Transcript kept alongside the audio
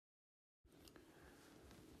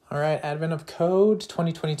All right, Advent of Code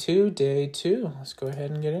 2022, day 2. Let's go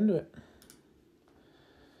ahead and get into it.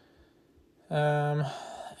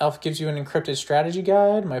 ELF gives you an encrypted strategy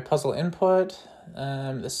guide, my puzzle input.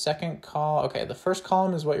 The first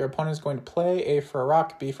column is what your opponent is going to play. A for a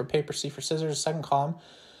rock, B for paper, C for scissors. Second column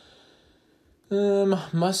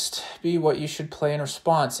must be what you should play in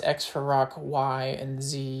response. X for rock, Y, and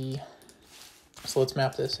Z. So let's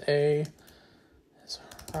map this. A is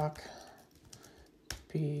rock,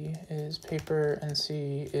 B is paper, and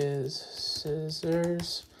C is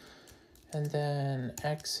scissors. And then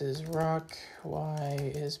X is rock,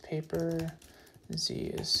 Y is paper, Z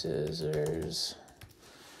is scissors.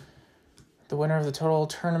 The winner of the total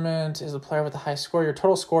tournament is the player with the high score. Your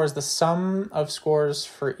total score is the sum of scores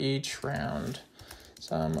for each round.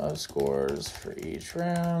 Sum of scores for each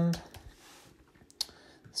round.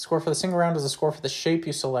 The score for the single round is the score for the shape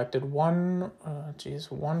you selected. One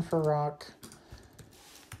for rock,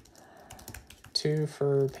 2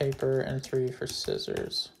 for paper, and 3 for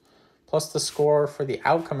scissors. Plus the score for the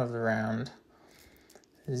outcome of the round.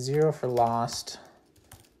 0 for lost,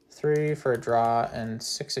 3 for a draw, and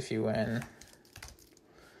 6 if you win.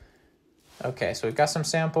 Okay, so we've got some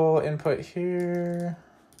sample input here.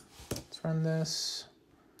 Let's run this.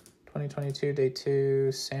 2022, day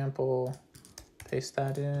 2, sample. Paste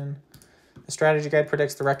that in. The strategy guide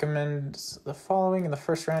predicts recommends the following. In the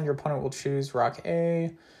first round, your opponent will choose rock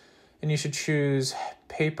A, and you should choose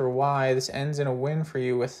paper Y. This ends in a win for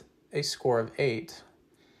you with a score of 8.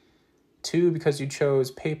 2 because you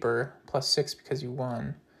chose paper, plus 6 because you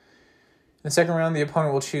won. In the second round, the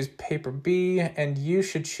opponent will choose paper B, and you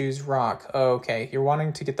should choose rock. Oh, okay, you're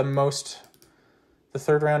wanting to get the most. The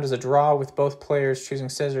third round is a draw with both players choosing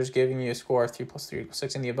scissors, giving you a score of 3 plus 3 equals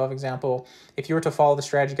 6 in the above example. If you were to follow the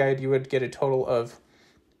strategy guide, you would get a total of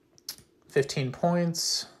 15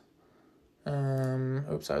 points.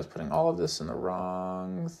 Oops, I was putting all of this in the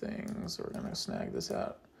wrong thing, so we're going to snag this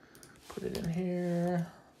out. Put it in here.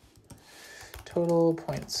 Total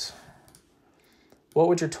points. What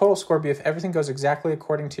would your total score be if everything goes exactly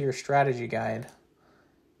according to your strategy guide?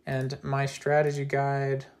 And my strategy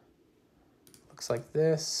guide looks like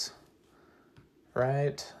this,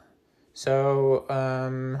 right? So,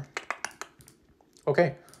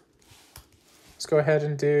 okay. Let's go ahead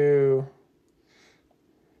and do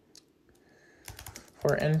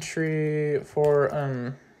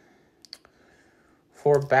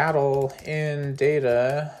for battle in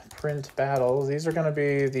data, print battle. These are going to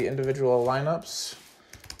be the individual lineups.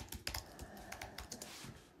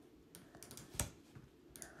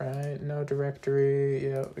 Right, no directory.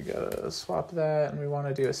 Yeah, we gotta swap that, and we want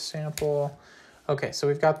to do a sample. Okay, so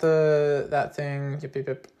we've got that thing.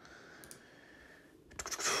 Yep.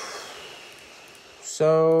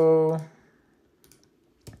 So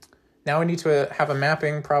now we need to have a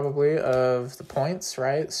mapping probably of the points,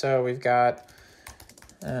 right? So we've got,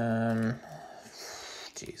 I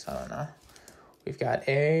don't know. We've got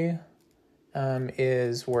A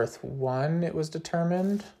is worth 1, it was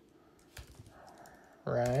determined.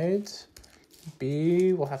 Right.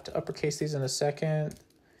 B, we'll have to uppercase these in a second.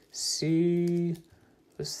 C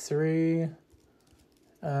was 3.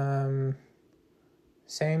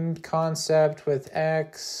 Same concept with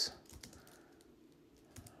X.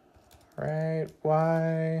 Right.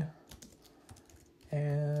 Y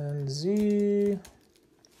and Z.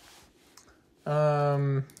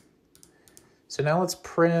 So now let's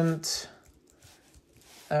print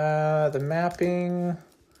the mapping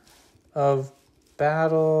of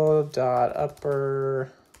battle.upper.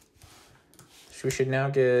 We should now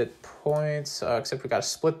get points, except we got to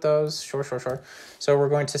split those. Sure. So we're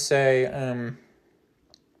going to say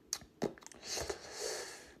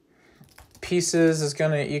pieces is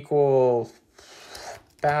going to equal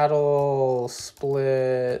battle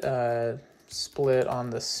split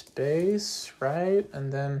on the space, right?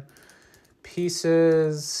 And then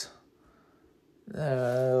pieces,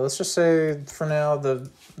 let's just say for now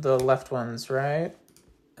the left ones, right?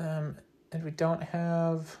 And we don't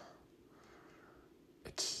have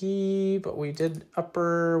a key, but we did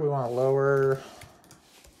upper, we want lower.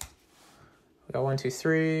 We got 1, 2,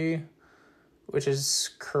 3, which is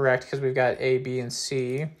correct because we've got A, B, and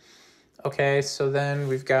C. Okay, so then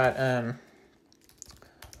we've got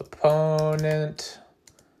opponent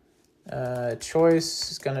choice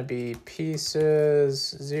is going to be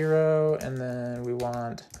pieces 0, and then we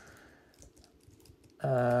want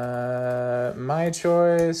my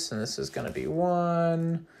choice, and this is going to be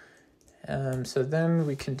 1. So then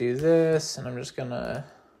we can do this, and I'm just going to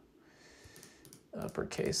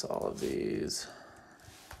uppercase all of these.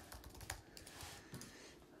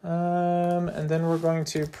 And then we're going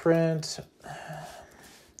to print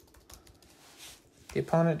the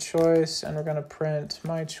opponent choice, and we're going to print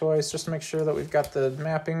my choice just to make sure that we've got the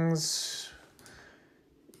mappings.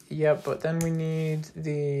 Yep, but then we need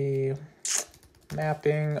the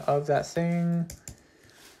mapping of that thing.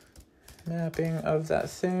 Mapping of that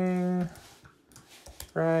thing.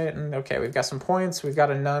 Right, and okay, we've got some points. We've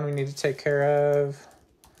got a none we need to take care of.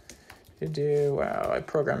 Wow, I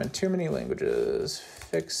program in too many languages.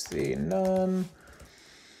 Fix the none.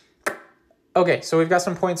 Okay, so we've got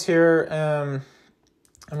some points here, and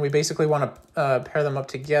we basically want to pair them up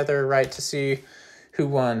together, right, to see who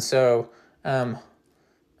won. So I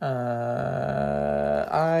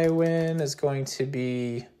win is going to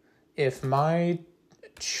be if my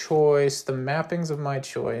choice, the mappings of my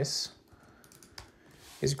choice,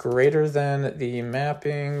 is greater than the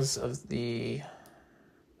mappings of the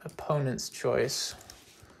opponent's choice.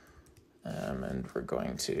 And we're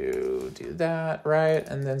going to do that, right?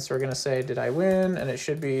 And then so we're going to say, did I win? And it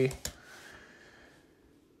should be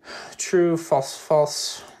true, false,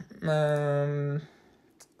 false.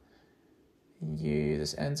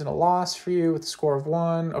 This ends in a loss for you with a score of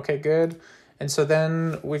 1. Okay, good. And so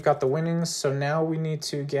then we've got the winnings. So now we need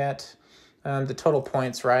to get the total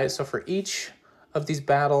points, right? So for each of these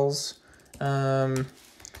battles, this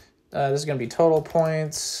is going to be total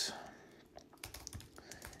points.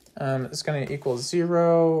 It's going to equal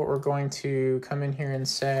 0. We're going to come in here and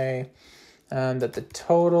say that the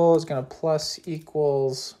total is going to plus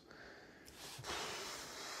equals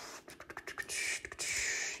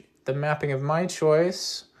the mapping of my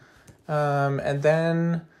choice. And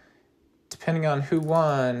then depending on who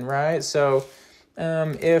won, right? So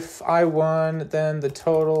if I won, then the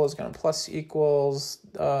total is going to plus equals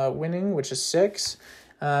winning, which is 6.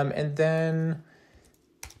 And then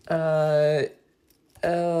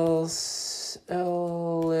else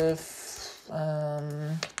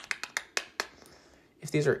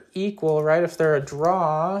if these are equal, right? If they're a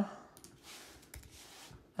draw,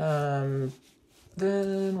 then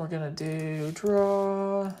we're gonna do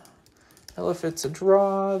draw. Well, if it's a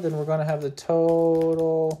draw, then we're gonna have the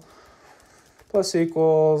total plus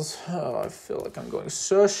equals. Oh, I feel like I'm going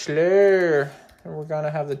so slow. And we're gonna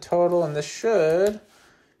have the total, and this should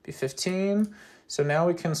be 15. So now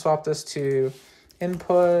we can swap this to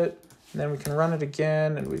input, and then we can run it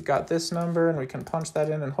again, and we've got this number, and we can punch that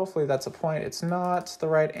in, and hopefully that's a point. It's not the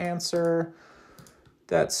right answer.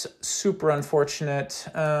 That's super unfortunate.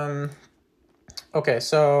 Okay,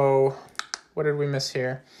 so what did we miss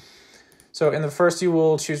here? So in the first, you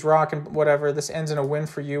will choose rock and whatever. This ends in a win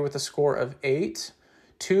for you with a score of 8.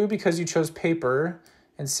 2 because you chose paper,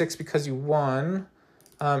 and 6 because you won.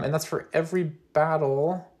 And that's for every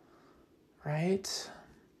battle, right?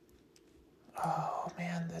 Oh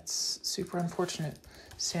man, that's super unfortunate.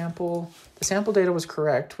 The sample data was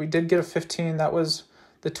correct. We did get a 15, that was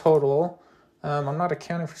the total. I'm not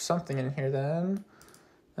accounting for something in here then.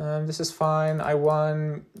 This is fine. I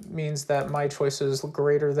won means that my choice is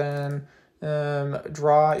greater than,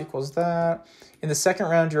 draw equals that. In the second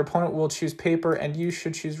round, your opponent will choose paper and you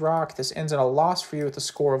should choose rock. This ends in a loss for you with a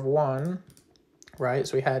score of 1, right?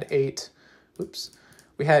 So we had 8,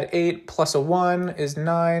 We had 8 plus a 1 is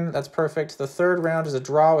 9. That's perfect. The third round is a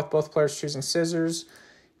draw with both players choosing scissors,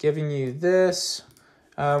 giving you this.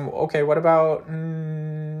 Okay, what about...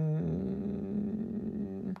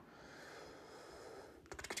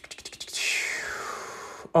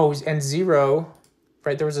 Oh, and 0,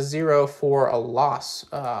 right? There was a 0 for a loss.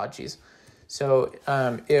 Ah, geez. So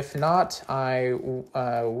if not, I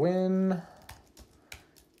win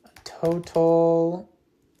total...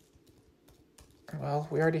 Well,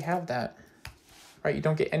 we already have that, right? You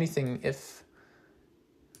don't get anything if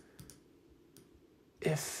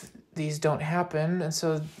these don't happen, and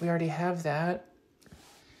so we already have that.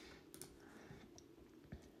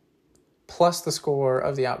 Plus the score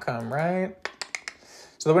of the outcome, right?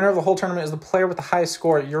 So the winner of the whole tournament is the player with the highest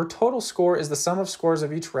score. Your total score is the sum of scores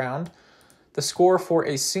of each round. The score for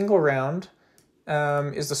a single round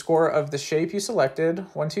is the score of the shape you selected,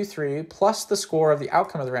 1, 2, 3, plus the score of the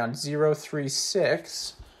outcome of the round, 0, 3,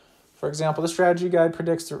 6. For example, the strategy guide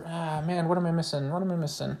predicts the... man, what am I missing?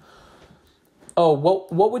 Oh,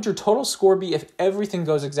 what would your total score be if everything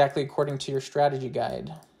goes exactly according to your strategy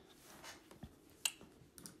guide?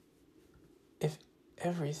 If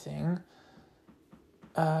everything...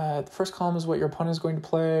 the first column is what your opponent is going to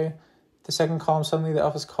play. The second column, suddenly the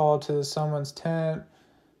elf is called to someone's tent.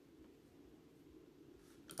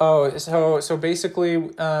 Oh, so basically,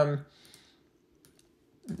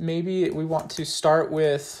 maybe we want to start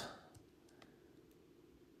with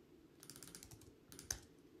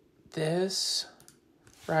this,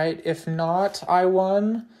 right? If not, I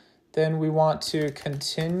won, then we want to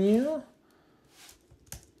continue.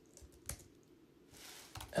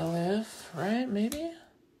 LF, right? Maybe?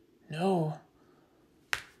 No.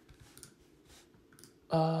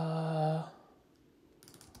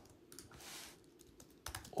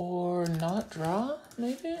 Or not draw,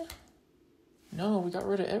 maybe? No, we got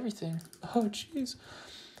rid of everything. Oh, jeez.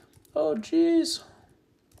 Oh, jeez.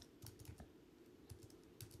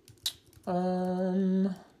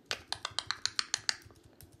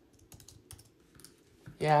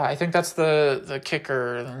 Yeah, I think that's the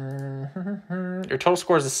kicker. Your total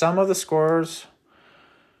score is the sum of the scores.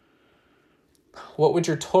 What would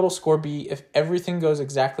your total score be if everything goes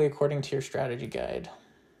exactly according to your strategy guide?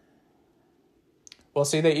 Well,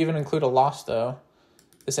 see, they even include a loss, though.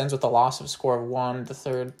 This ends with a loss of score of 1, the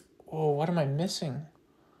third. Oh, what am I missing?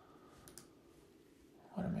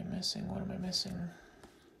 What am I missing? What am I missing?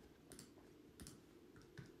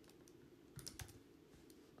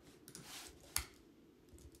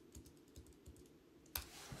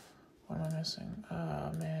 What am I missing?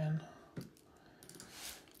 Oh, man.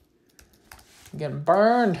 I'm getting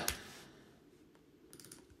burned.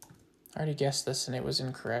 I already guessed this and it was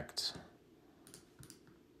incorrect.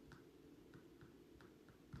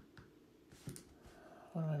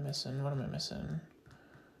 What am I missing? What am I missing?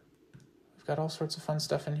 We've got all sorts of fun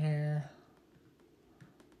stuff in here.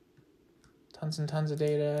 Tons and tons of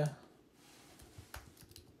data.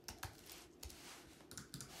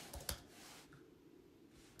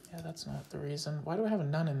 Yeah, that's not the reason. Why do I have a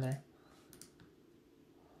none in there?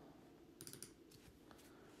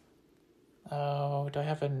 Oh, do I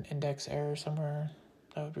have an index error somewhere?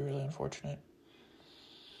 That would be really unfortunate.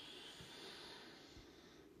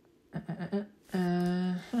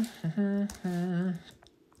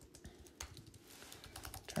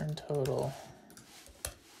 Turn total.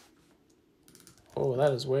 Oh,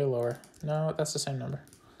 that is way lower. No, that's the same number.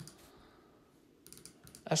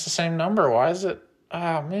 That's the same number. Why is it?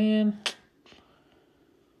 Ah, man.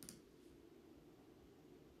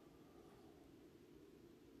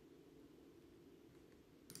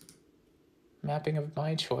 Mapping of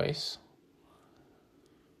my choice.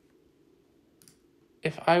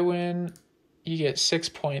 If I win, you get 6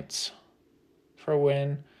 points for a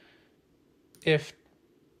win. If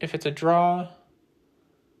it's a draw,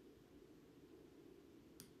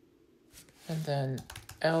 and then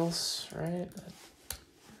else, right?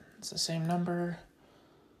 It's the same number.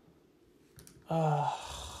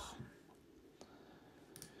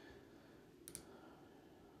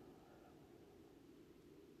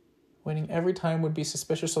 Winning every time would be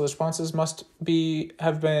suspicious, so the responses must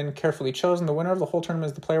have been carefully chosen. The winner of the whole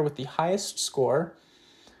tournament is the player with the highest score.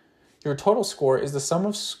 Your total score is the sum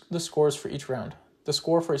of the scores for each round. The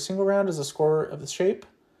score for a single round is the score of the shape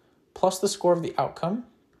plus the score of the outcome.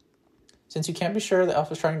 Since you can't be sure that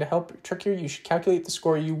Alpha is trying to help trick you, you should calculate the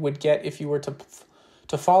score you would get if you were to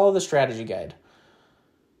follow the strategy guide.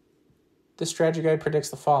 This strategy guide predicts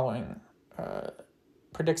the following.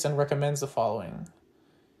 Predicts and recommends the following.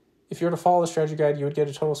 If you were to follow the strategy guide, you would get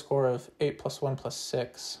a total score of 8 plus 1 plus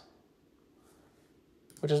 6,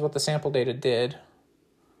 which is what the sample data did.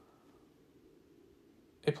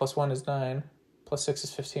 8 plus 1 is 9, plus 6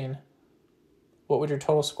 is 15. What would your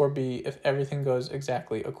total score be if everything goes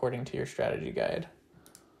exactly according to your strategy guide?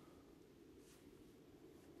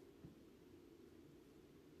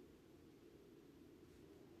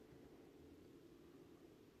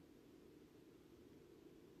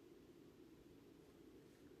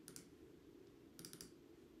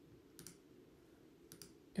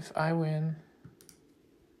 If I win,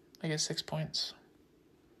 I get 6 points.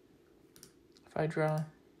 If I draw, I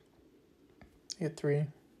get 3.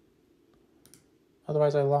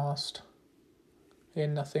 Otherwise, I lost. I get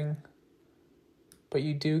nothing. But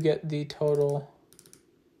you do get the total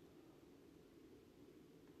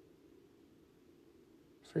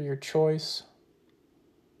for your choice.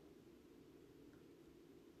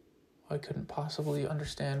 I couldn't possibly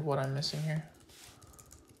understand what I'm missing here.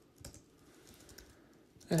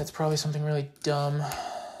 And it's probably something really dumb.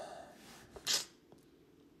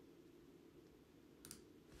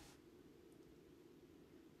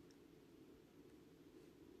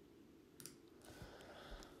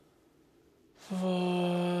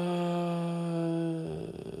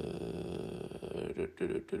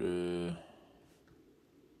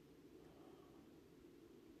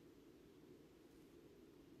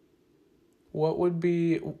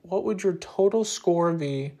 What would your total score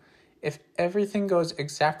be if everything goes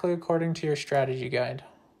exactly according to your strategy guide?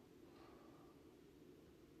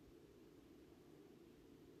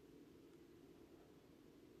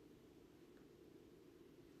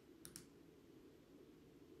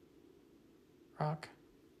 Rock,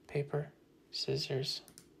 paper, scissors.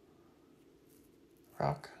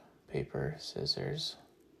 Rock, paper, scissors.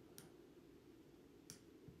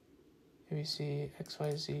 ABC,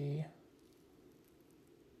 XYZ.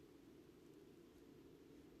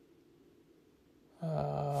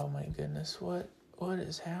 Oh my goodness, what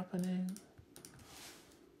is happening?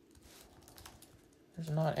 There's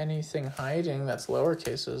not anything hiding that's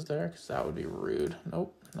lowercase, is there? Because that would be rude.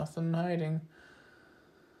 Nope, nothing hiding.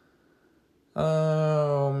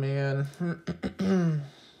 Oh, man.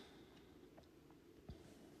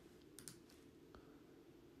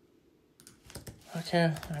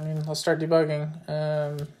 Okay, I mean, let's start debugging.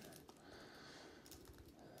 The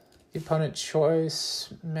opponent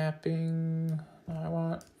choice mapping. I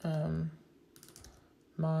want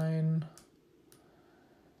mine.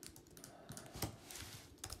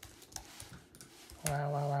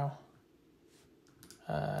 Wow.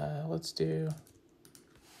 Let's do.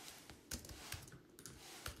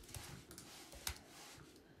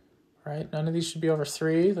 Right, none of these should be over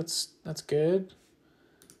 3. That's good.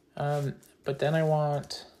 But then I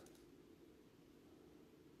want.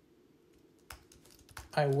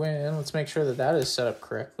 I win. Let's make sure that that is set up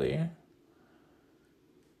correctly.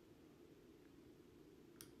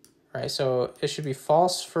 Right, so it should be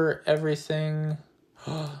false for everything.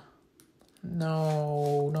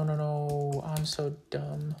 No. I'm so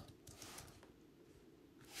dumb.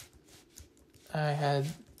 I had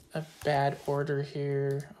a bad order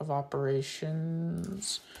here of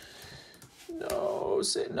operations. No,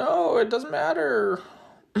 say no, it doesn't matter.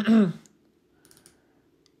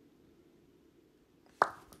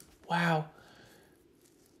 Wow.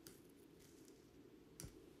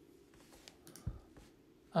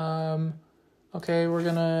 Okay, we're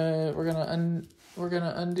gonna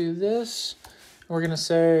undo this. We're gonna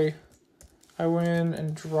say I win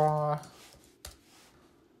and draw.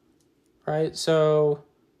 Right? So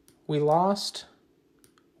we lost,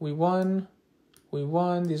 we won.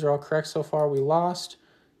 These are all correct so far. We lost,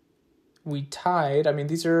 we tied. I mean,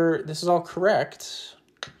 this is all correct.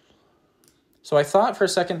 So I thought for a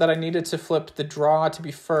second that I needed to flip the draw to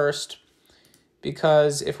be first,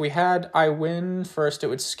 because if we had I win first, it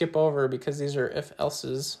would skip over because these are if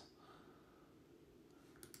else's.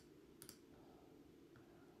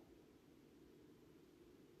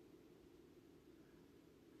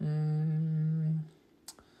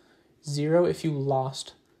 Zero if you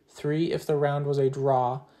lost, 3 if the round was a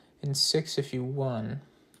draw, and 6 if you won.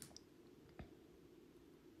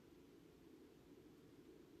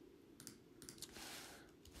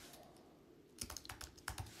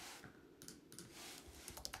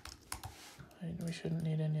 We shouldn't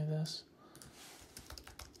need any of this.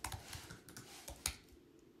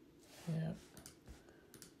 Yep.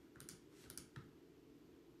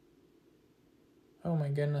 Oh my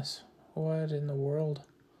goodness. What in the world?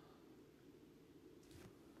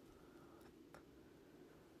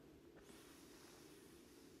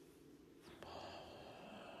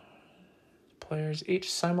 Players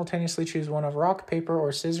each simultaneously choose one of rock, paper,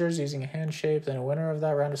 or scissors using a hand shape. Then a winner of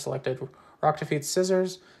that round is selected. Rock defeats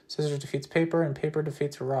scissors, scissors defeats paper, and paper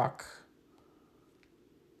defeats rock.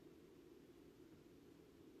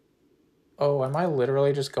 Oh, am I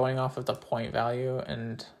literally just going off of the point value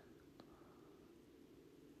and...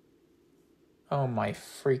 Oh my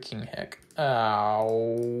freaking heck.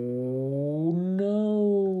 Oh,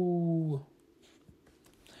 no.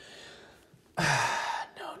 No.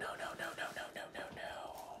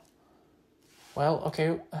 Well,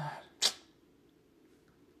 okay.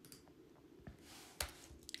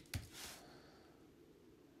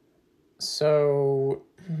 So,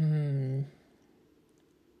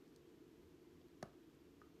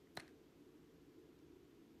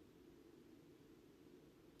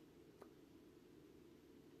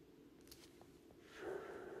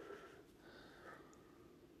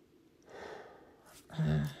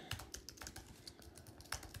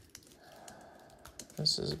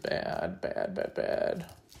 this is bad.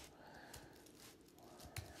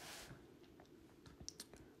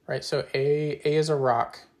 Right, so A is a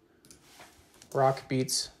rock. Rock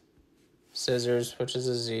beats scissors, which is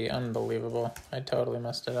a Z. Unbelievable. I totally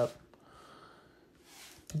messed it up.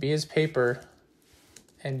 B is paper,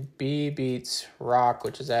 and B beats rock,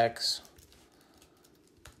 which is X.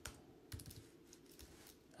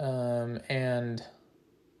 And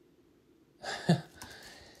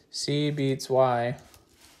C beats Y.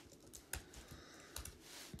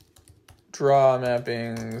 Draw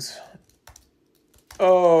mappings.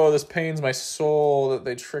 Oh, this pains my soul that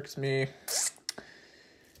they tricked me.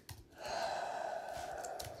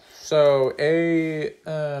 So A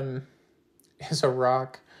is a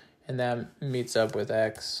rock, and that meets up with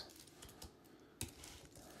X.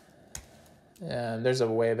 There's a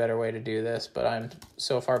way better way to do this, but I'm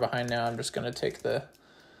so far behind now, I'm just going to take the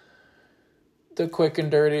the quick and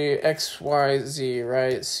dirty X, Y, Z,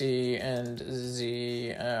 right? C and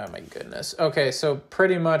Z. Oh my goodness. Okay, so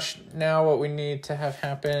pretty much now what we need to have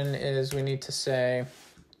happen is we need to say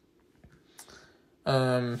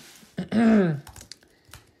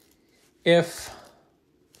if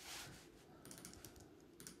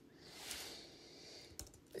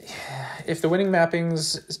the winning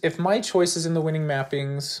mappings, if my choice is in the winning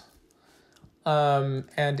mappings,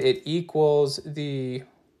 and it equals the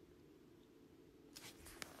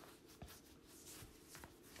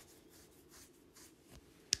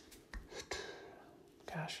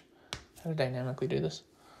how to dynamically do this?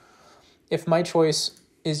 If my choice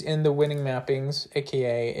is in the winning mappings,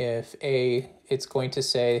 aka if A, it's going to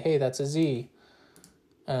say, hey, that's a Z.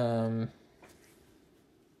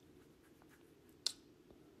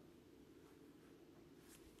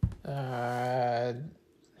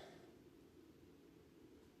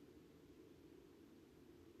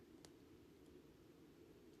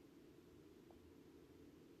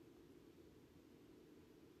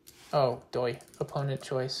 Oh, doy, opponent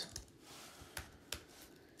choice.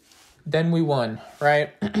 Then we won, right?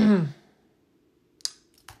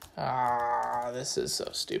 This is so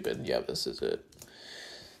stupid. Yep, this is it.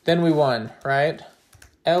 Then we won, right?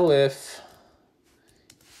 Elif,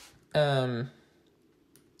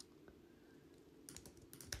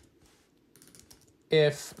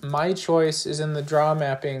 if my choice is in the draw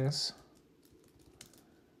mappings,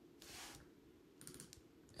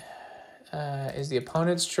 is the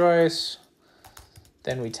opponent's choice,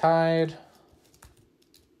 then we tied.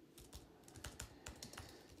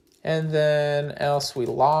 And then else we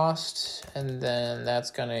lost, and then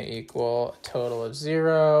that's gonna equal a total of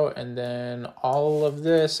 0, and then all of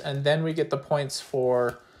this, and then we get the points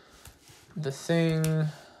for the thing,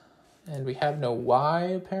 and we have no Y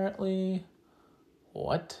apparently.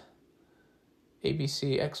 What?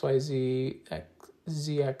 ABC, XYZ,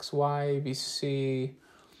 ZXY, ABC,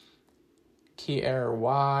 key error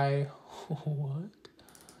Y. What?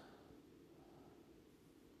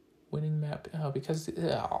 Winning map. Oh, because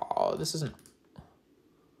this isn't.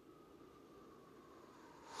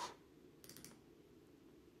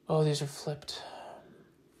 Oh, these are flipped.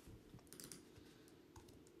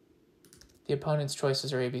 The opponent's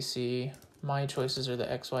choices are ABC. My choices are the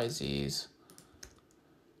XYZs.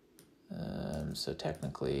 So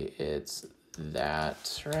technically it's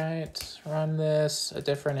that, right? Run this, a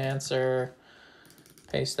different answer.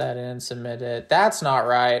 Paste that in, submit it. That's not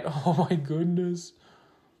right. Oh my goodness.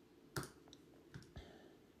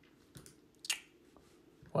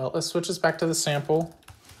 Well, let's switch this back to the sample,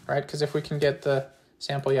 right? Because if we can get the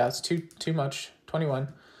sample, yeah, it's too much, 21.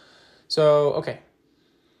 So, okay.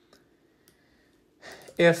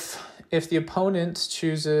 If the opponent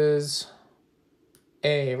chooses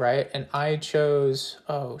A, right? And I chose,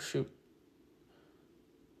 oh, shoot.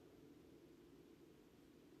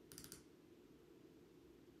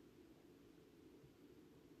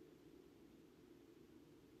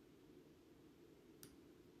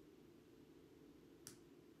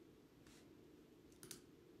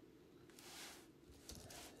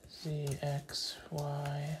 Z, X,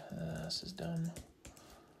 Y, this is dumb.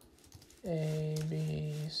 A,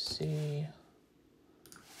 B, C,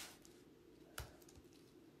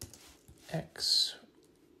 X,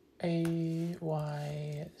 A,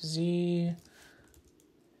 Y, Z,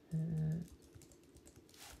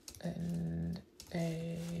 and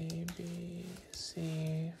A, B,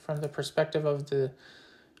 C, from the perspective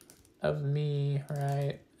of me,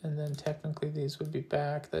 right? And then technically these would be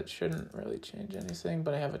back. That shouldn't really change anything,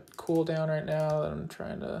 but I have a cooldown right now that I'm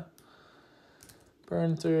trying to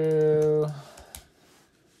burn through.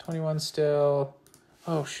 21 still.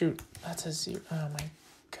 Oh, shoot. That's a 0. Oh, my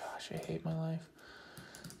gosh. I hate my life.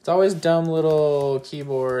 It's always dumb little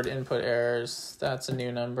keyboard input errors. That's a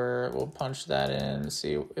new number. We'll punch that in,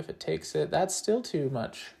 see if it takes it. That's still too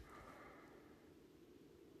much.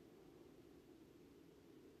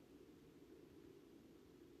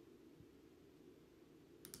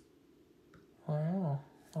 Wow.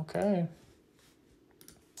 Okay.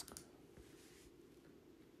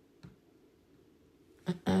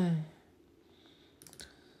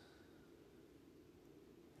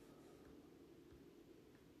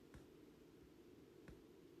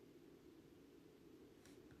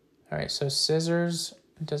 All right, so scissors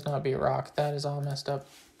does not beat rock. That is all messed up.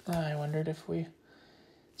 I wondered if we...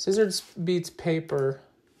 Scissors beats paper.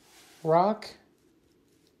 Rock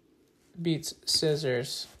beats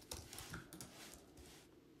scissors.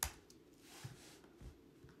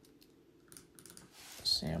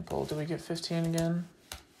 Sample. Do we get 15 again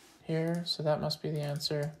here? So that must be the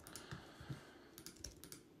answer.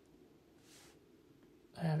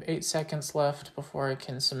 I have 8 seconds left before I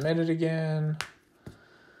can submit it again.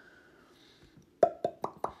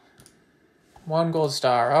 1 gold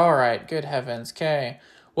star. All right, good heavens. Okay.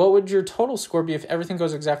 What would your total score be if everything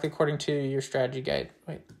goes exactly according to your strategy guide?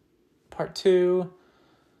 Wait, part 2.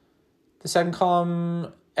 The second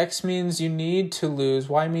column, X means you need to lose,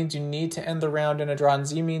 Y means you need to end the round in a draw, and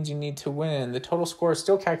Z means you need to win. The total score is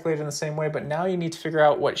still calculated in the same way, but now you need to figure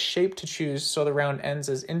out what shape to choose so the round ends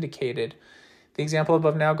as indicated. The example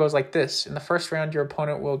above now goes like this. In the first round, your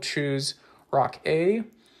opponent will choose rock A,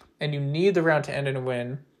 and you need the round to end in a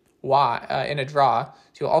win, in a draw.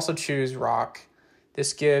 So you'll also choose rock.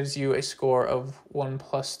 This gives you a score of 1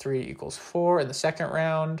 + 3 = 4 in the second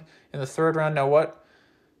round. In the third round, now what?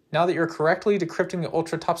 Now that you're correctly decrypting the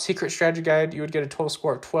ultra top secret strategy guide, you would get a total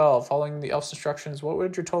score of 12. Following the elf's instructions, what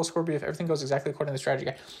would your total score be if everything goes exactly according to the strategy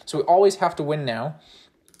guide? So we always have to win now,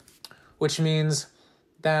 which means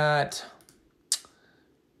that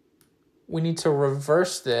we need to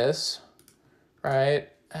reverse this, right?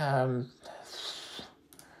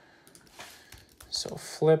 So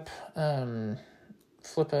flip a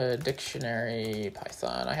dictionary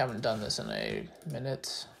Python. I haven't done this in a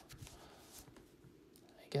minute.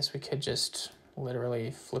 I guess we could just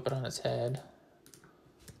literally flip it on its head.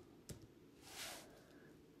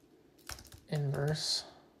 Inverse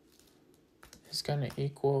is going to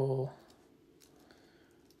equal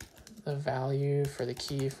the value for the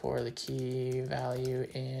key value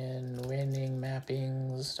in winning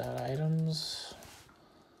mappings.items.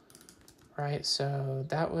 Right, so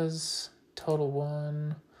that was total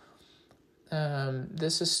 1.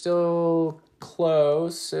 This is still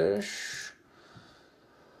close-ish.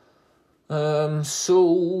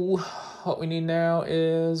 So what we need now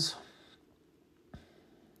is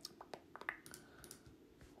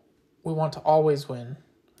we want to always win,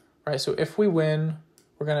 right? So if we win,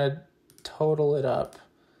 we're going to total it up.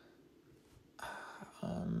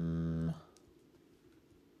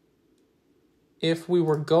 If we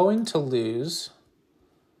were going to lose,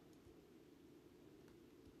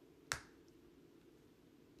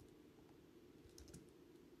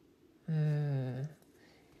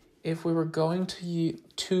 if we were going to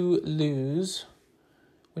lose,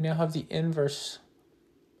 we now have the inverse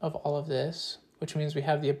of all of this, which means we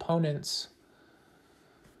have the opponent's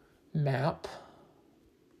map.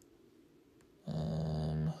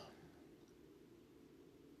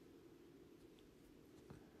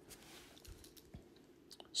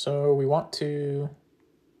 So we want to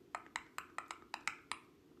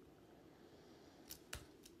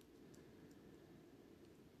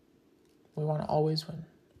always win.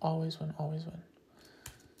 Always win, always win.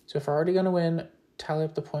 So if we're already going to win, tally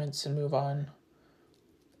up the points and move on.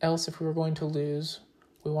 Else, if we were going to lose,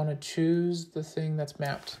 we want to choose the thing that's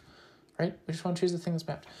mapped, right? We just want to choose the thing that's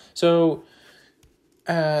mapped. So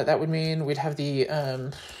that would mean we'd have the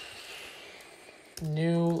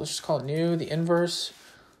new, let's just call it new, the inverse.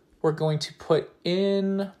 We're going to put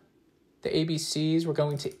in the ABCs. We're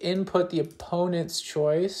going to input the opponent's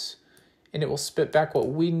choice, and it will spit back what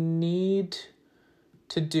we need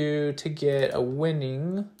to do to get a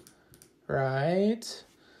winning, right?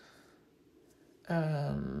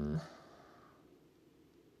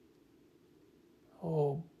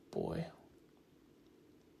 Oh boy.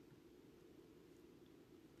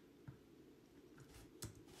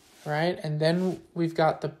 Right, and then we've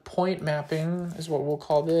got the point mapping is what we'll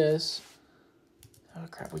call this. Oh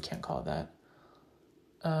crap, we can't call it that.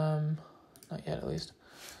 Not yet, at least.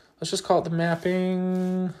 Let's just call it the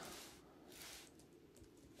mapping.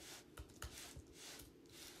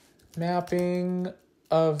 Mapping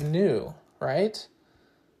of new, right?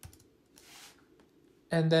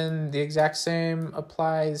 And then the exact same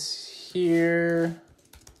applies here.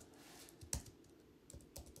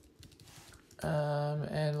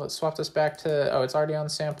 And let's swap this back to, oh, it's already on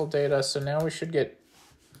sample data. So now we should get,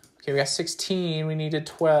 okay, we got 16, we needed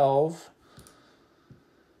 12.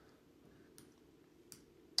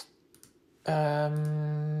 In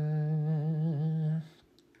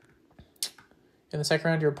the second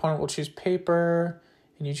round, your opponent will choose paper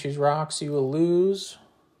and you choose rock, so you will lose.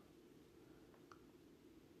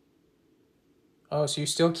 Oh, so you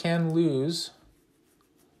still can lose.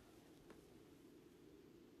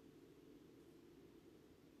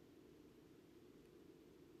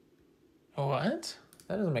 What?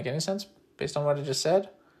 That doesn't make any sense based on what I just said.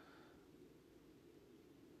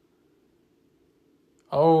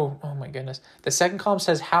 Oh my goodness. The second column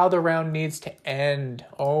says how the round needs to end.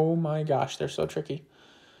 Oh my gosh, they're so tricky.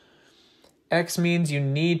 X means you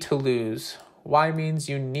need to lose. Y means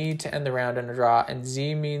you need to end the round in a draw. And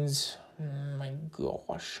Z means, my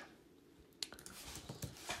gosh.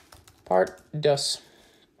 Part 2.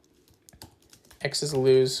 X is a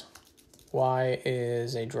lose, Y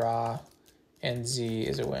is a draw, and Z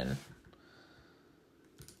is a win.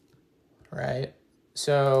 Right?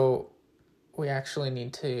 So we actually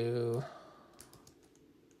need to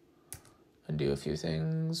undo a few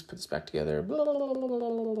things, put this back together. Blah, blah, blah, blah,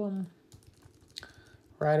 blah, blah.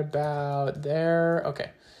 Right about there.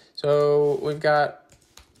 Okay, so we've got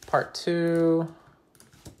part 2.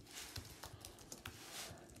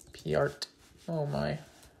 P-art. Oh my.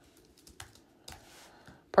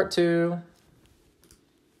 Part 2.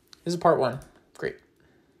 This is part 1. Great.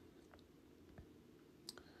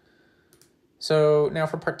 So now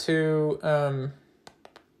for part 2,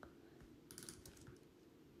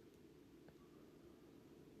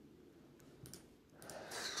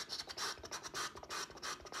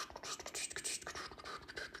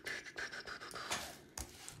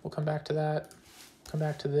 we'll come back to that, come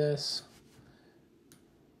back to this.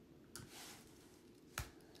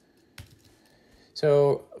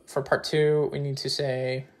 So for part 2, we need to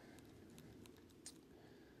say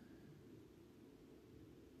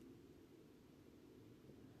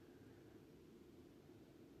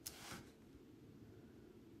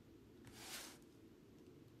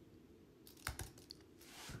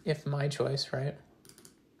if my choice, right?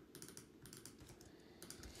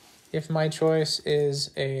 If my choice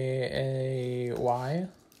is a Y,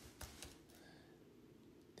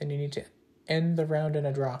 then you need to end the round in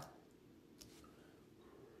a draw.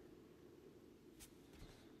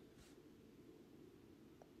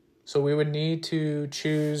 So we would need to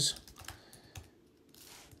choose,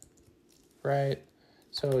 right?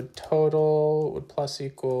 So total would plus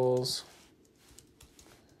equals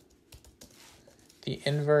the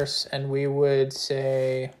inverse, and we would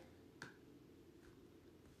say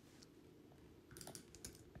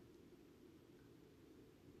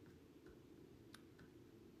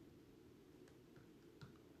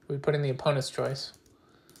we put in the opponent's choice,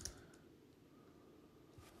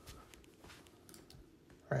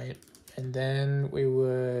 right? And then we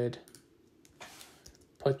would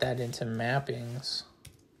put that into mappings.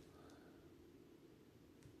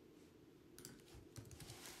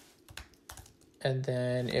 And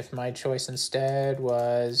then if my choice instead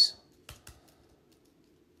was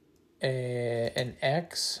an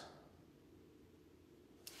X,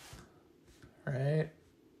 right?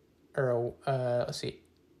 Or let's see.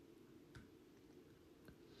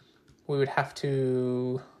 We would have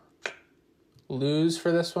to lose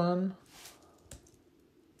for this one.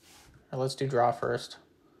 Or let's do draw first.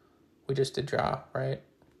 We just did draw, right?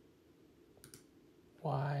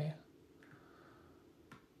 Y.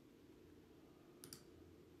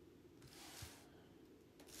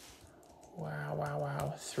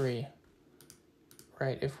 Wow. 3.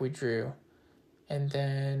 Right, if we drew. And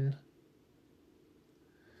then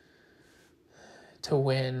to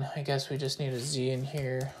win, I guess we just need a Z in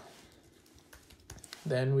here.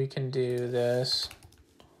 Then we can do this.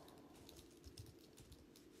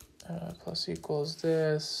 Plus equals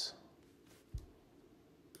this.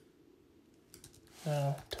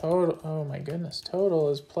 No, total, oh my goodness. Total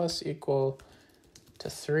is plus equal to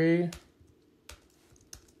 3.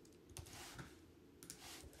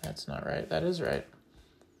 That's not right. That is right.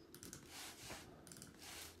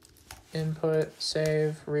 Input,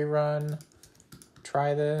 save, rerun,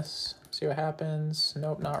 try this, see what happens.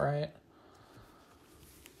 Nope, not right.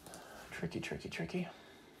 Tricky.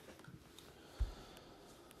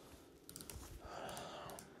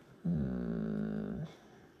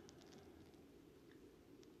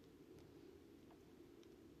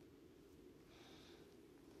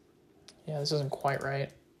 Yeah, this isn't quite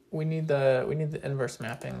right. We need the inverse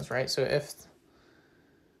mappings, right? So if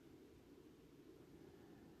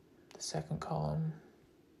the second column,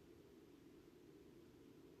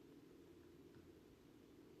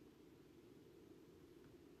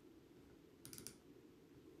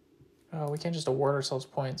 oh, we can't just award ourselves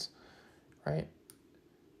points, right?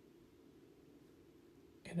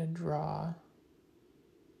 In a draw.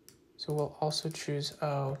 So we'll also choose,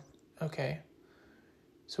 oh, okay.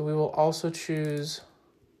 So we will also choose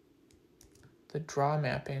the draw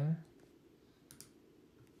mapping.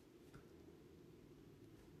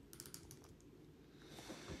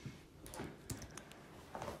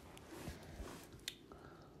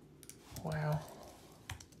 Wow.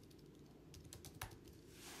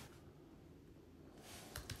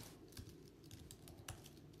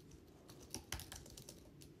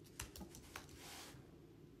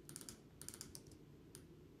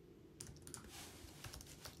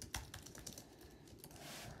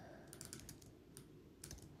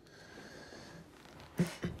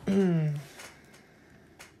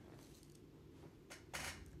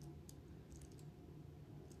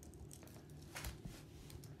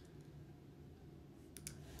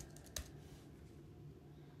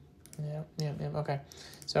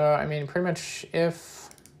 So, I mean, pretty much if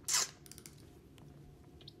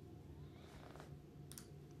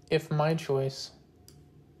my choice,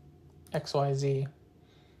 XYZ,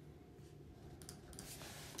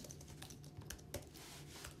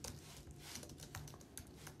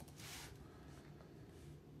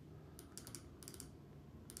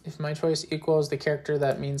 if my choice equals the character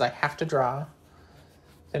that means I have to draw,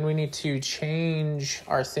 then we need to change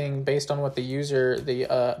our thing based on what the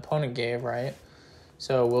opponent gave, right?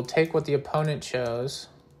 So we'll take what the opponent chose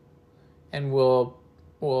and we'll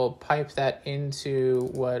pipe that into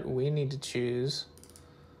what we need to choose.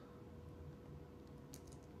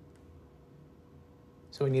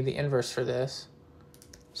 So we need the inverse for this.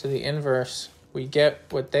 So the inverse, we get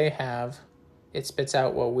what they have, it spits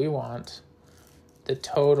out what we want. The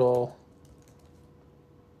total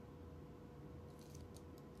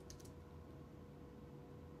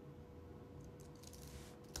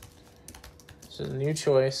so the new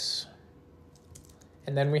choice,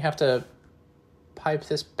 and then we have to pipe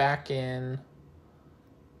this back in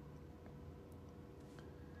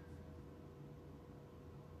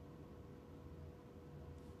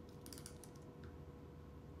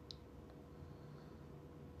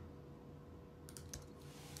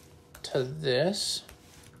to this.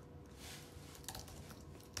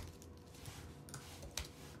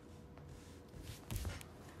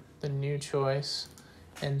 The new choice,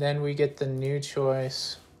 and then we get the new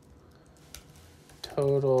choice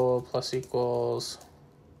total plus equals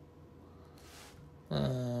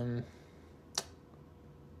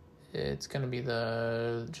it's going to be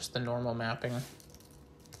just the normal mapping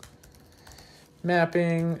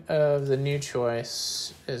of the new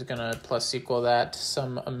choice is going to plus equal that to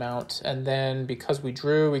some amount, and then because we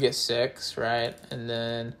drew we get 6, right? And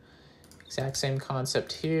then exact same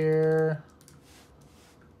concept here.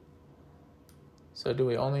 So do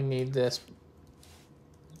we only need this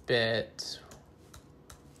bit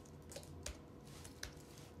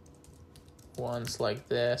once like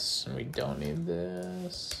this, and we don't need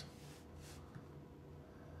this?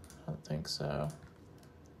 I don't think so.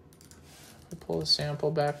 If we pull the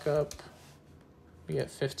sample back up, we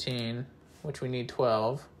get 15, which we need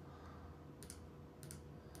 12.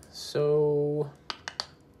 So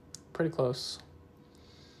pretty close.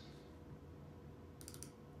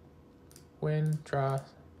 Win, draw,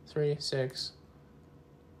 3, 6.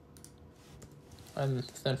 And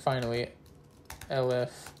then finally, elif,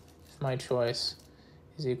 if my choice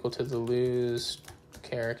is equal to the lose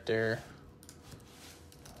character.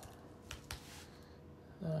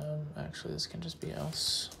 Actually, this can just be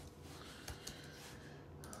else.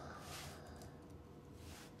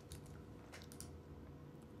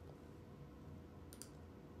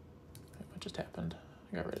 What just happened?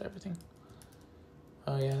 I got rid of everything.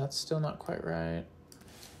 Oh yeah, that's still not quite right.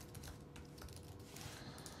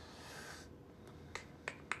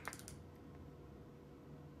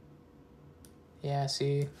 Yeah,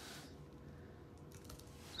 see,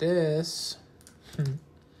 this,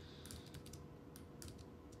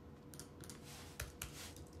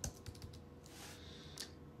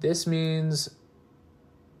 this means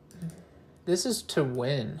this is to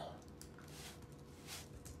win.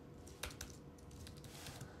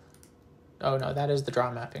 Oh no, that is the draw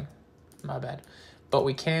mapping. My bad. But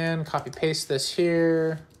we can copy paste this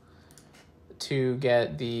here to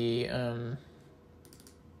get the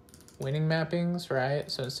winning mappings, right?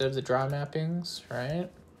 So instead of the draw mappings, right?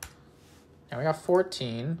 Now we got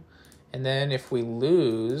 14. And then if we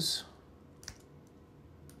lose,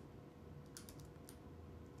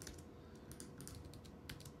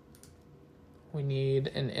 we need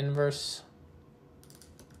an inverse.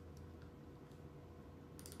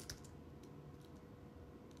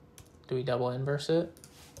 Do we double inverse it?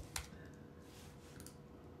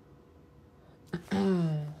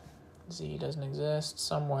 Z doesn't exist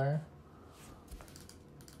somewhere.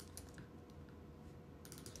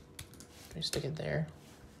 Can we stick it there?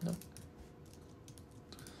 Nope.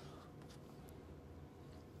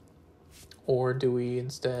 Or do we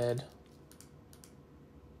instead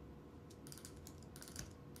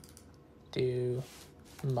do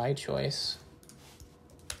my choice?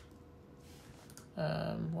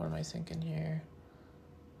 What am I thinking here?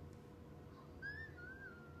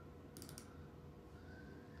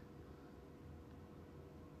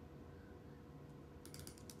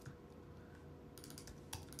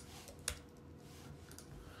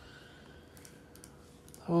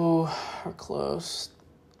 Oh, we're close.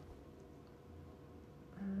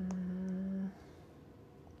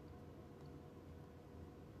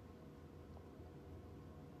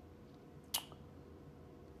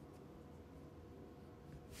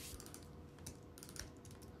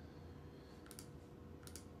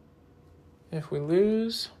 If we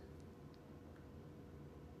lose,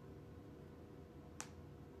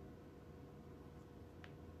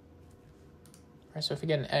 all right, so if we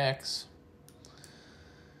get an X,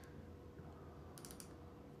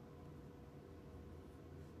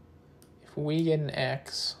 if we get an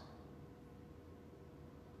X,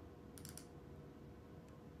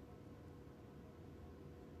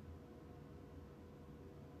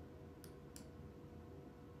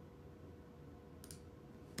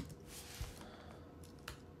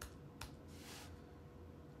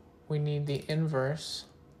 we need the inverse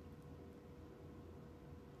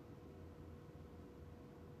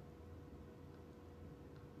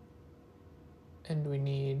and we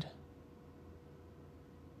need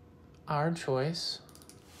our choice.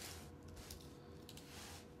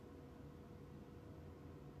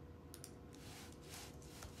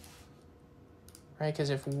 Right, because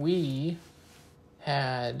if we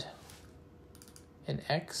had an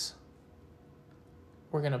X,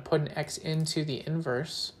 we're going to put an X into the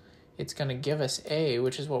inverse. It's going to give us A,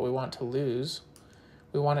 which is what we want to lose.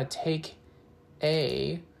 We want to take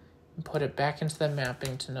A and put it back into the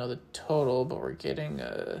mapping to know the total, but we're getting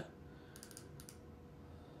a...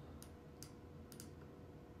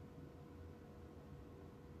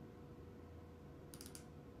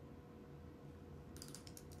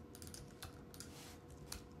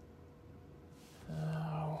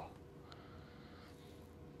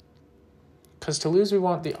 Because to lose, we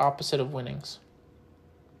want the opposite of winnings.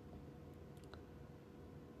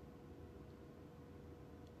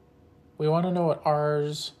 We want to know what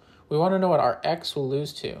our X will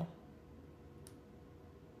lose to.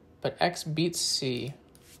 But X beats C.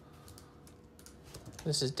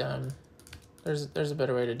 This is dumb. There's a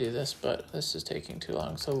better way to do this, but this is taking too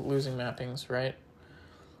long. So losing mappings, right?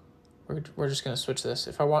 We're just gonna switch this.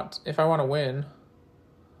 If I want to win,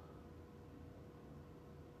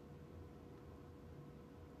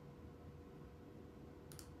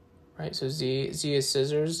 right? So Z is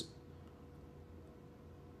scissors.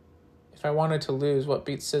 If I wanted to lose, what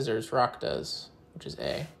beats scissors? Rock does, which is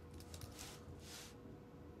A.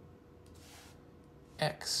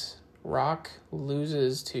 X. Rock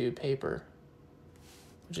loses to paper,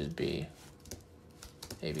 which is B.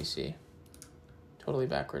 ABC. Totally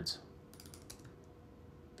backwards.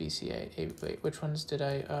 BCA. Wait, which ones did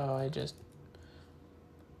I... Oh, I just...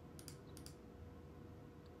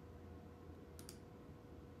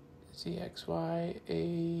 ZXY,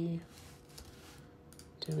 A...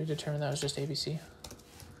 Did we determine that was just ABC?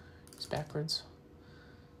 It's backwards.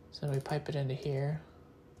 So then we pipe it into here.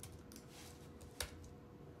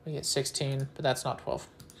 We get 16, but that's not 12.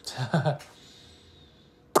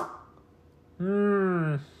 Do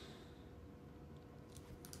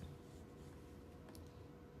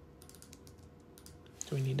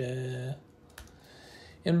we need to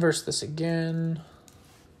inverse this again?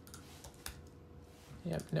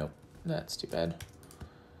 Yep, nope, that's too bad.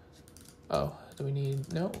 Oh, do we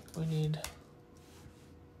need, no, we need,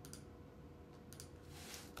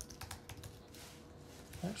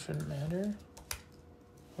 that shouldn't matter.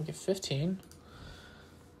 We'll get 15.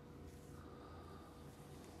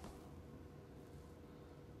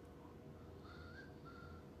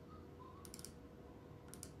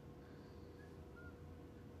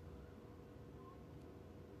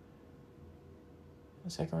 The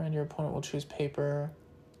second round, your opponent will choose paper.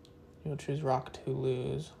 You'll choose rock to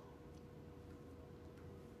lose.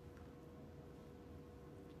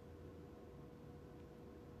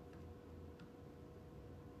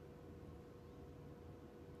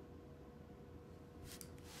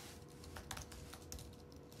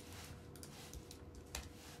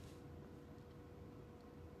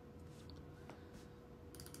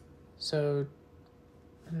 So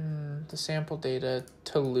the sample data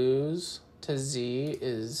to lose to Z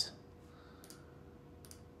is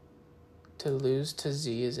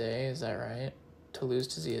A, is that right? To lose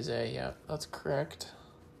to Z is A, yeah, that's correct.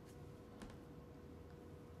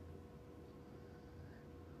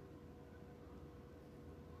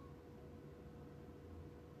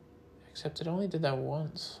 Except it only did that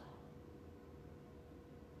once.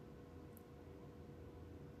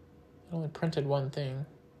 It only printed one thing.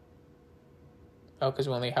 Oh, because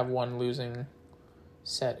we only have one losing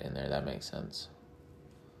set in there. That makes sense.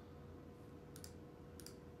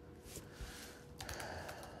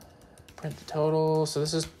 Print the total. So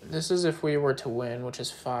this is if we were to win, which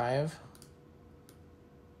is 5.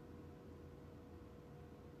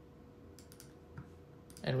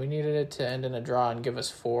 And we needed it to end in a draw and give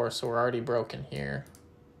us 4, so we're already broken here.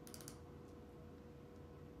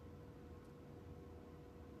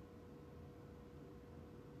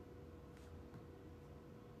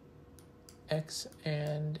 X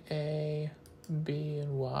and A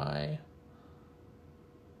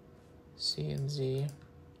z,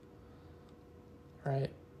 right?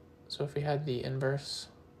 So if we had the inverse,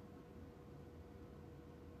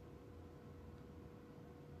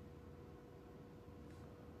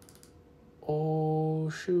 oh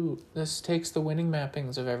shoot, this takes the winning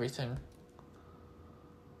mappings of everything.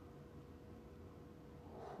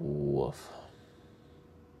 Woof.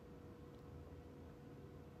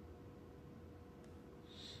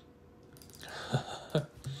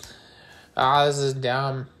 Ah, this is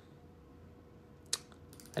dumb.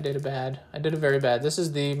 I did it very bad. This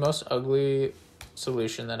is the most ugly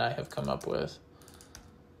solution that I have come up with.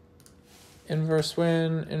 Inverse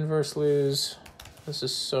win, inverse lose. This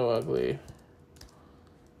is so ugly.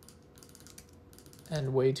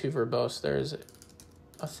 And way too verbose. There's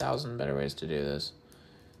 1,000 better ways to do this.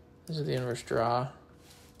 This is the inverse draw.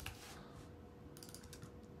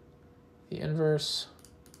 The inverse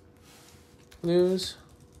lose.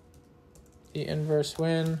 The inverse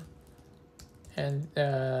win. And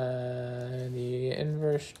the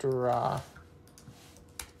inverse draw.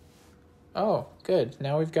 Oh, good.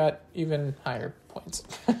 Now we've got even higher points.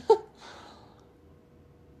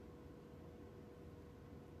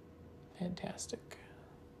 Fantastic.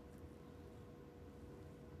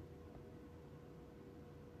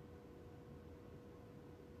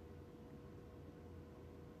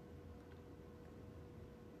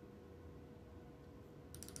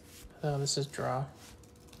 Oh, this is draw.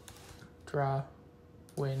 Draw.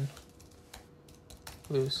 Win.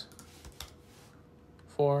 Lose.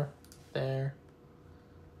 4. There.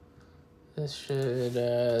 This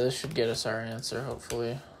should get us our answer,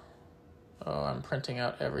 hopefully. Oh, I'm printing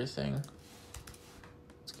out everything.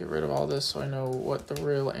 Let's get rid of all this so I know what the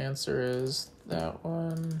real answer is. That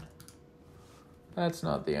one. That's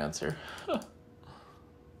not the answer.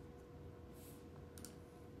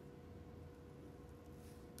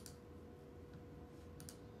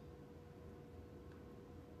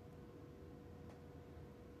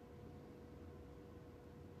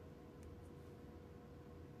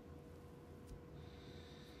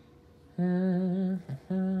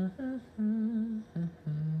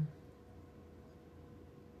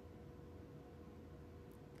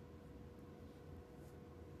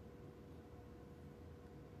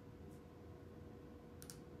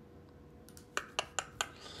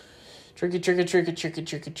 Tricky, tricky, tricky, tricky,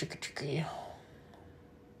 tricky, tricky, tricky.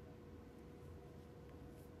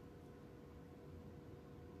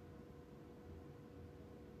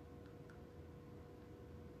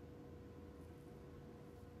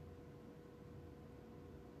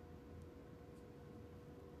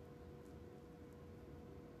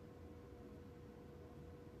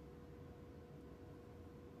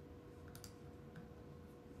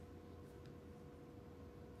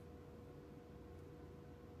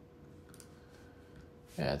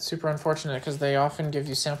 Yeah, it's super unfortunate because they often give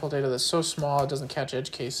you sample data that's so small it doesn't catch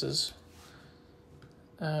edge cases.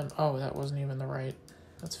 Oh, that wasn't even the right.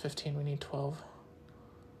 That's 15, we need 12.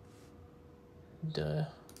 Duh.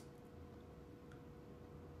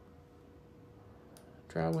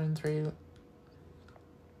 Draw, win, 3.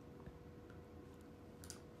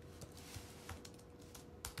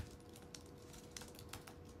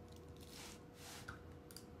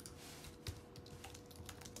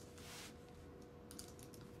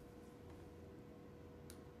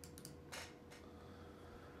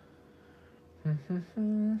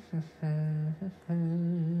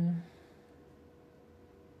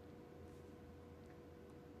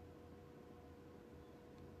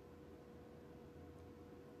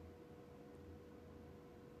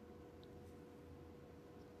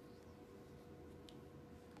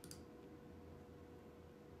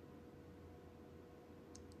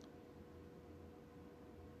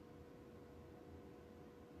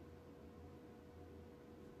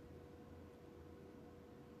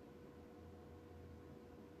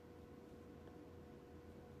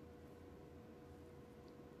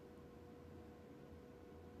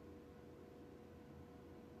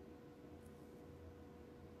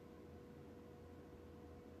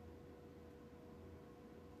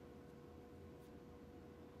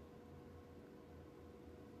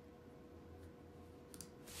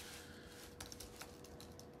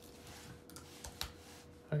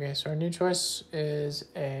 Okay, so our new choice is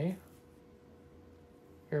A.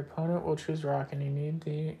 Your opponent will choose rock, and you need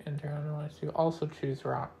the internal to also choose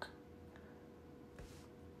rock.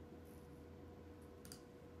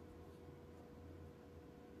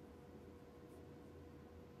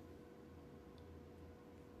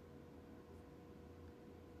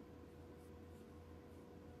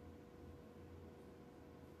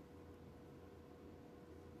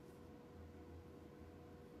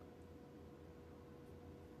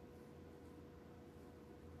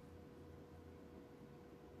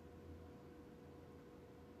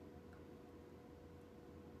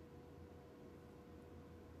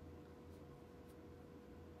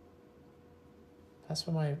 That's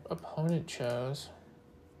what my opponent chose.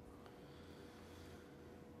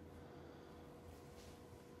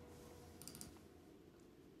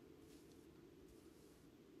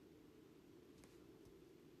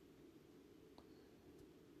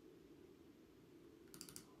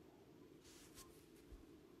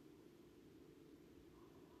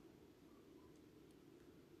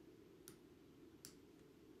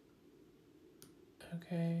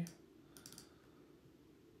 Okay.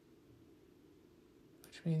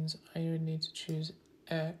 Which means I would need to choose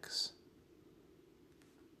X.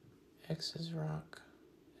 X is rock.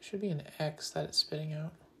 There should be an X that it's spitting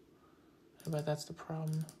out. I bet that's the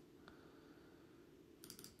problem.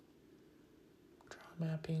 Draw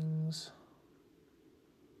mappings.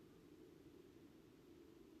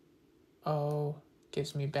 Oh,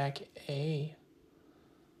 gives me back A.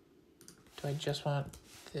 Do I just want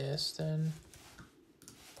this then?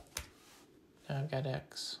 Now I've got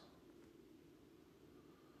X.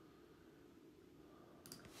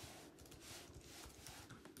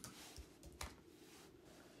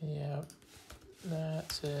 Yep,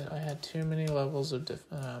 that's it. I had too many levels of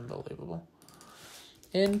unbelievable.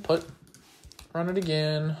 Input, run it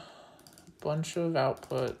again. Bunch of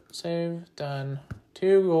output, save, done.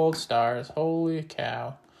 2 gold stars, holy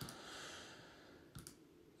cow.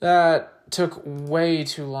 That took way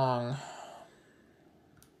too long.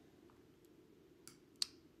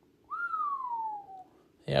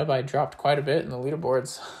 Yep, I dropped quite a bit in the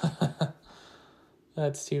leaderboards.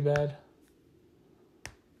 That's too bad.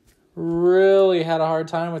 Really had a hard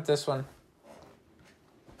time with this one.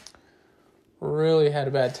 Really had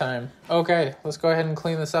a bad time. Okay, let's go ahead and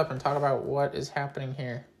clean this up and talk about what is happening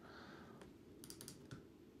here.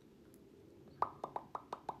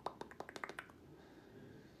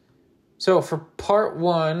 So for part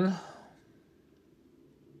 1,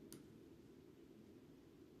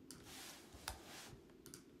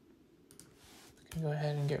 we can go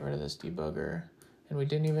ahead and get rid of this debugger. And we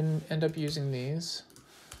didn't even end up using these.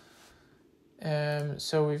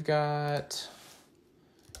 So we've got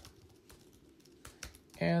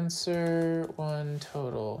answer 1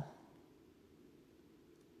 total.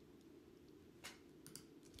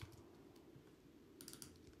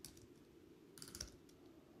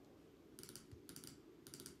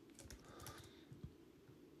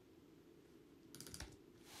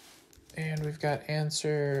 And we've got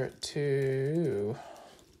answer 2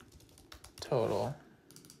 total.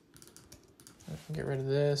 We can get rid of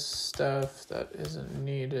this stuff that isn't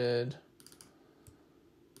needed.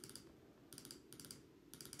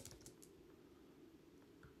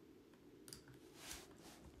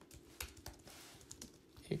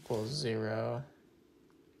 Equals 0.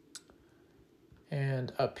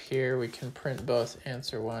 And up here we can print both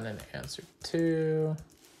answer 1 and answer 2.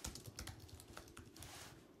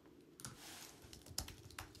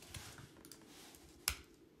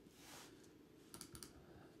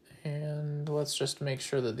 And let's just make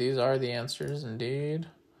sure that these are the answers indeed.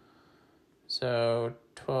 So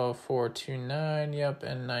 12429, yep,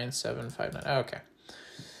 and 9759. Okay.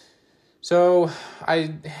 So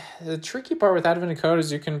the tricky part with advent code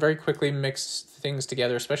is you can very quickly mix things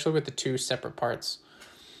together, especially with the 2 separate parts.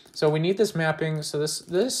 So we need this mapping. So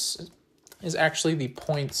this is actually the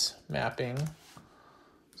points mapping.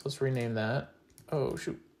 So let's rename that. Oh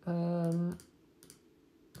shoot. There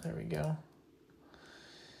we go.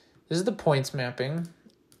 This is the points mapping.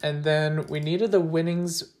 And then we needed the winning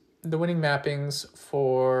mappings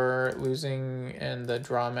for losing and the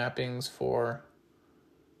draw mappings for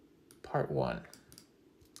part 1.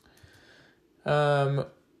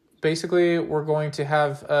 Basically, we're going to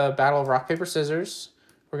have a battle of rock, paper, scissors.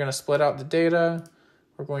 We're going to split out the data.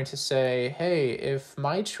 We're going to say, hey, if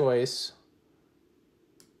my choice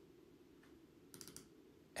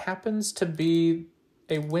happens to be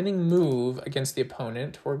a winning move against the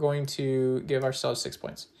opponent, we're going to give ourselves 6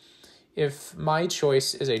 points. If my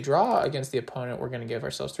choice is a draw against the opponent, we're going to give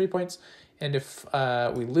ourselves 3 points. And if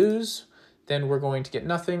we lose, then we're going to get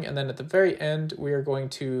nothing. And then at the very end, we are going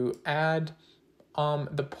to add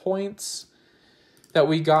the points that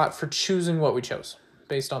we got for choosing what we chose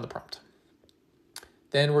based on the prompt.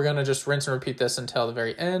 Then we're going to just rinse and repeat this until the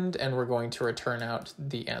very end, and we're going to return out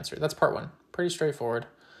the answer. That's part 1. Pretty straightforward.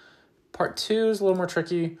 Part 2 is a little more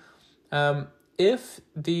tricky. If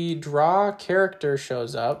the draw character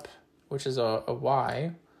shows up, which is a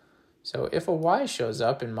Y, so if a Y shows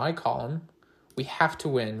up in my column, we have to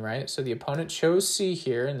win, right? So the opponent chose C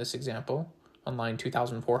here in this example on line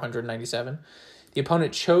 2497. The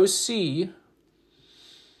opponent chose C.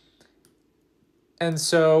 And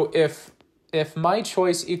so if my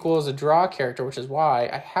choice equals a draw character, which is Y,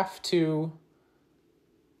 I have to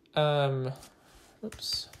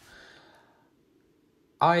oops,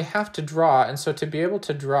 I have to draw. And so to be able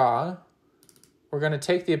to draw, we're going to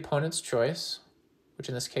take the opponent's choice, which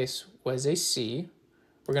in this case was a C.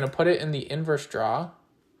 We're going to put it in the inverse draw,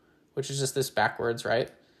 which is just this backwards,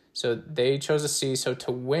 right? So they chose a C. So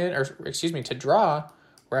to win, or excuse me, to draw,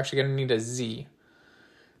 we're actually going to need a Z.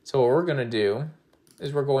 So what we're going to do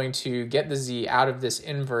is we're going to get the Z out of this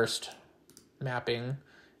inversed mapping.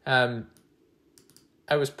 I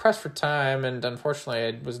was pressed for time, and unfortunately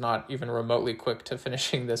I was not even remotely quick to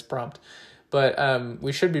finishing this prompt. But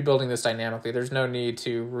we should be building this dynamically. There's no need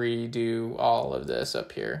to redo all of this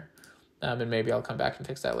up here. And maybe I'll come back and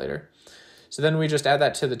fix that later. So then we just add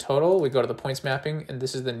that to the total. We go to the points mapping, and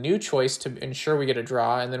this is the new choice to ensure we get a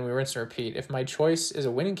draw, and then we rinse and repeat. If my choice is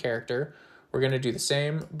a winning character, we're going to do the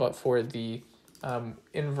same, but for the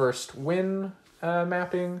inversed win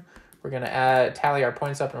mapping, we're going to tally our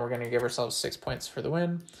points up, and we're going to give ourselves 6 points for the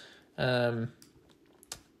win. In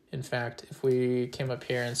fact, if we came up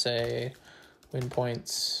here and say win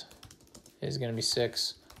points is going to be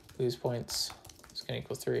 6, lose points is going to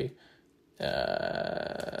equal 3.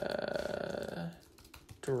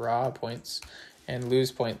 Draw points and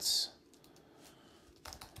lose points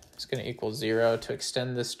is going to equal 0. To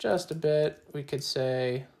extend this just a bit, we could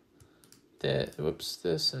say that, whoops,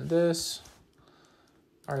 this and this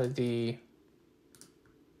are the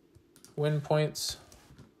win points.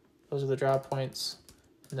 Those are the draw points.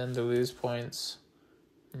 And then the lose points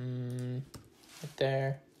right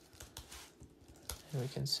there. And we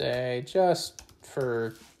can say, just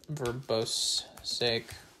for verbose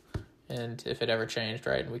sake, and if it ever changed,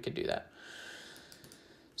 right, we could do that.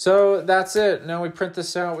 So that's it. Now we print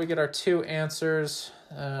this out, we get our 2 answers.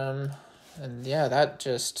 And yeah, that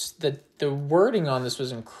just, the wording on this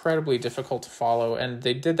was incredibly difficult to follow, and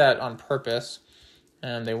they did that on purpose,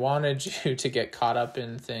 and they wanted you to get caught up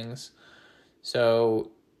in things.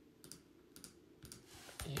 So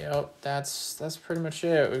yep, that's pretty much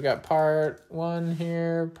it. We've got part 1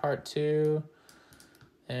 here, part 2,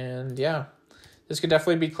 and yeah, this could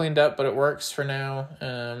definitely be cleaned up, but it works for now.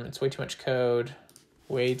 It's way too much code,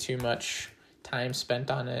 way too much time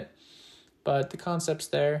spent on it, but the concept's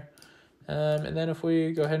there. And then if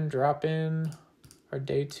we go ahead and drop in our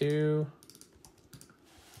day 2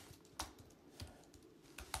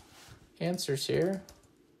 answers here,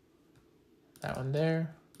 that one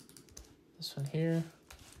there, this one here,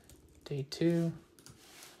 day 2,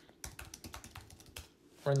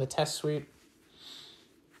 we're in the test suite.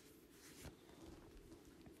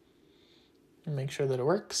 And make sure that it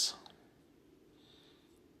works.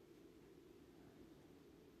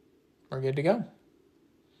 We're good to go.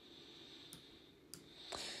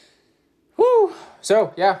 Woo!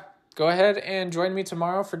 So yeah, go ahead and join me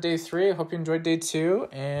tomorrow for day 3. I hope you enjoyed day 2,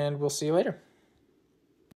 and we'll see you later.